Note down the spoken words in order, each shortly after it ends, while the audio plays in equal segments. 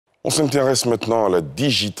On s'intéresse maintenant à la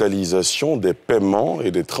digitalisation des paiements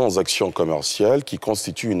et des transactions commerciales qui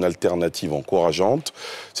constituent une alternative encourageante.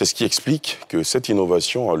 C'est ce qui explique que cette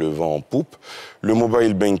innovation a le vent en poupe. Le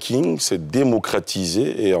mobile banking s'est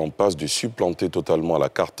démocratisé et en passe de supplanter totalement la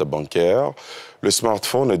carte bancaire. Le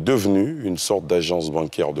smartphone est devenu une sorte d'agence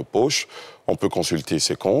bancaire de poche. On peut consulter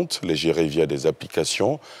ses comptes, les gérer via des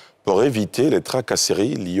applications. Pour éviter les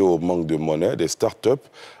tracasseries liées au manque de monnaie, des startups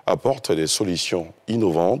apportent des solutions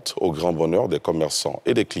innovantes au grand bonheur des commerçants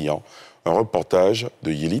et des clients. Un reportage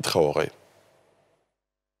de Yili Traoré.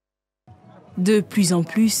 De plus en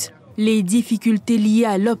plus, les difficultés liées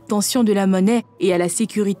à l'obtention de la monnaie et à la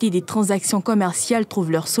sécurité des transactions commerciales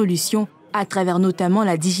trouvent leur solution à travers notamment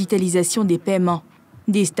la digitalisation des paiements.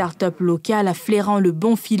 Des startups locales flairant le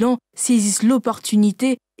bon filon saisissent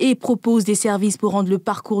l'opportunité et proposent des services pour rendre le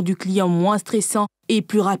parcours du client moins stressant et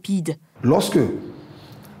plus rapide. Lorsque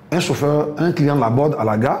un client l'aborde à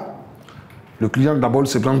la gare, le client d'abord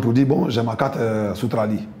se prend pour dire « bon, j'ai ma carte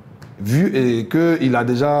Soutrali ». Vu qu'il a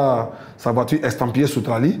déjà sa voiture estampillée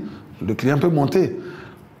Soutrali, le client peut monter.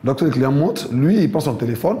 Lorsque le client monte, lui, il prend son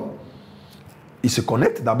téléphone, il se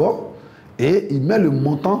connecte d'abord et il met le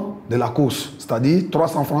montant de la course, c'est-à-dire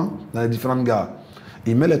 300 francs dans les différentes gares.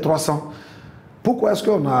 Il met les 300. Pourquoi est-ce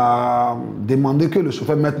qu'on a demandé que le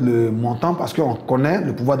chauffeur mette le montant? Parce qu'on connaît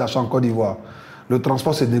le pouvoir d'achat en Côte d'Ivoire. Le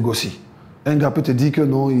transport se négocie. Un gars peut te dire que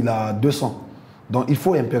non, il a 200. Donc il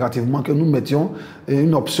faut impérativement que nous mettions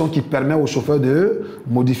une option qui permet au chauffeur de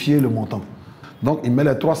modifier le montant. Donc il met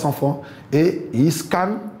les 300 francs et il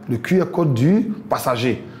scanne le QR code du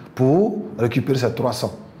passager pour récupérer ces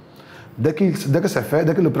 300. Dès que c'est fait,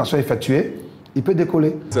 dès que l'opération est effectuée, il peut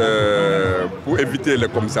décoller. Pour éviter les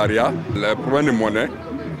commissariats, les problèmes de monnaie,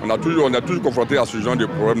 on a toujours confronté à ce genre de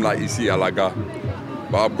problème-là ici à la gare.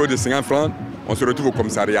 À peu de 50 francs, on se retrouve au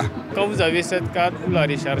commissariat. Quand vous avez cette carte, vous la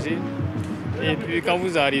rechargez. Et puis quand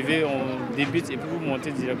vous arrivez, on débite et puis vous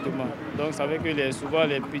montez directement. Donc ça fait que souvent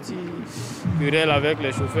les petits querelles avec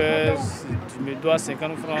les chauffeurs, tu me dois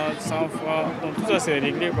 50 francs, 100 francs, donc tout ça c'est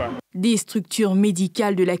réglé, quoi. Des structures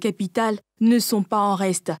médicales de la capitale ne sont pas en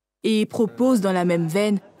reste et proposent dans la même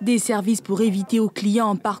veine des services pour éviter aux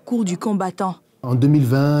clients un parcours du combattant. En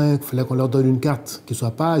 2020, il fallait qu'on leur donne une carte qui ne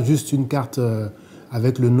soit pas juste une carte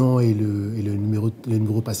avec le nom et le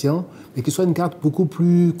numéro patient, mais qui soit une carte beaucoup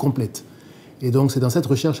plus complète. Et donc c'est dans cette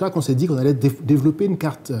recherche-là qu'on s'est dit qu'on allait développer une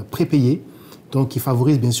carte prépayée, donc qui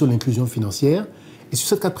favorise bien sûr l'inclusion financière. Et sur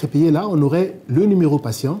cette carte prépayée-là, on aurait le numéro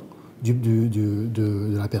patient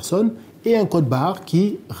de la personne et un code barre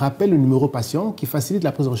qui rappelle le numéro patient, qui facilite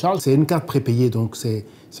la prise en charge. C'est une carte prépayée, donc c'est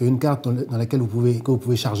une carte dans laquelle vous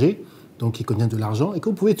pouvez charger, donc qui contient de l'argent, et que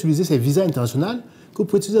vous pouvez utiliser ces visas internationaux, que vous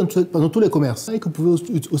pouvez utiliser dans tous les commerces, et que vous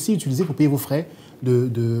pouvez aussi utiliser pour payer vos frais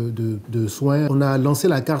de soins. On a lancé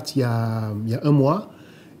la carte il y a un mois,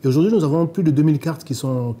 et aujourd'hui nous avons plus de 2000 cartes qui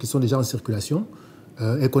sont déjà en circulation.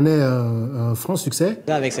 Elle connaît un franc succès.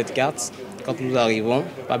 Avec cette carte, quand nous arrivons,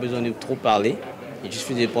 pas besoin de trop parler. Il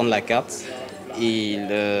suffit de prendre la carte,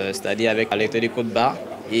 c'est-à-dire avec un lecteur de code barre,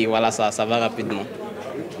 et voilà, ça va rapidement.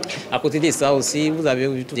 À côté de ça aussi, vous avez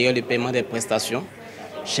le paiement des prestations.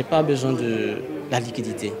 Je n'ai pas besoin de la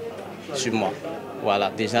liquidité sur moi.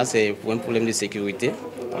 Voilà, déjà c'est pour un problème de sécurité.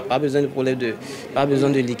 Pas besoin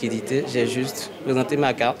de liquidité, j'ai juste présenté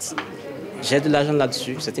ma carte. J'ai de l'argent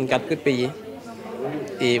là-dessus, c'est une carte prépayée.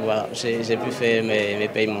 Et voilà, j'ai pu faire mes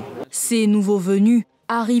paiements. Ces nouveaux venus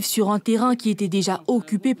arrivent sur un terrain qui était déjà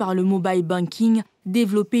occupé par le mobile banking,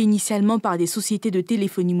 développé initialement par des sociétés de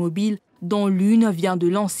téléphonie mobile, dont l'une vient de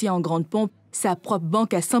lancer en grande pompe sa propre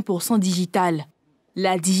banque à 100% digitale.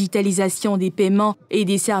 La digitalisation des paiements et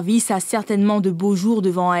des services a certainement de beaux jours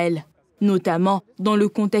devant elle, notamment dans le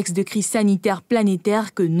contexte de crise sanitaire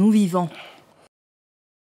planétaire que nous vivons.